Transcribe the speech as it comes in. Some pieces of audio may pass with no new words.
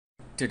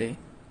Today,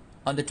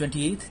 on the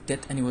 28th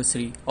death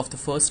anniversary of the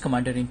first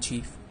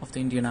Commander-in-Chief of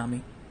the Indian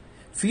Army,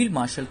 Field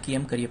Marshal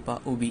K.M.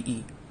 Cariappa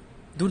OBE,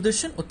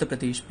 Doordarshan Uttar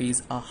Pradesh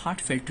pays a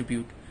heartfelt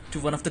tribute to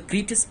one of the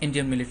greatest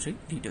Indian military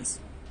leaders.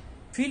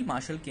 Field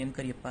Marshal K.M.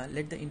 Cariappa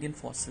led the Indian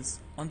forces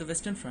on the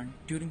Western Front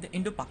during the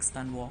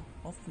Indo-Pakistan War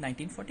of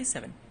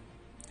 1947.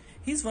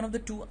 He is one of the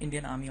two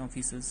Indian Army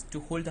officers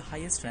to hold the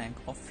highest rank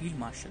of Field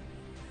Marshal,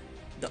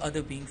 the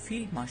other being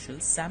Field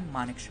Marshal Sam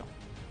Manekshaw.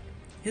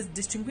 His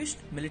distinguished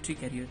military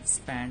career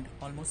spanned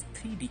almost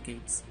 3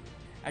 decades,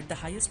 at the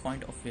highest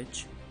point of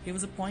which he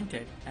was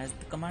appointed as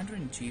the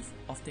Commander-in-Chief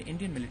of the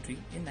Indian military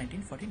in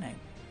 1949.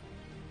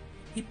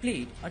 He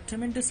played a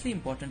tremendously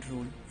important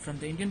role from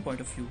the Indian point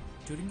of view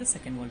during the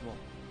Second World War.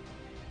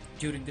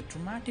 During the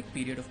traumatic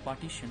period of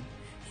partition,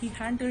 he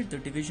handled the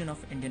division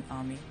of Indian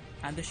Army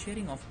and the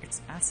sharing of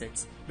its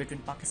assets between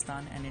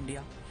Pakistan and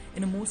India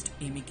in a most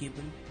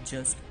amicable,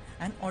 just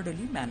and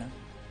orderly manner.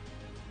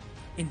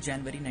 In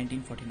January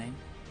 1949,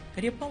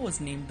 Cariappa was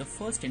named the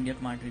first Indian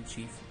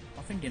Commander-in-Chief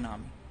of Indian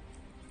Army.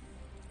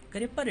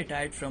 Cariappa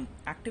retired from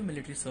active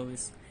military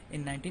service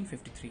in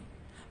 1953,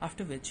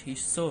 after which he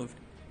served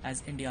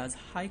as India's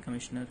High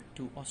Commissioner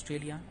to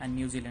Australia and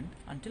New Zealand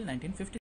until 1956.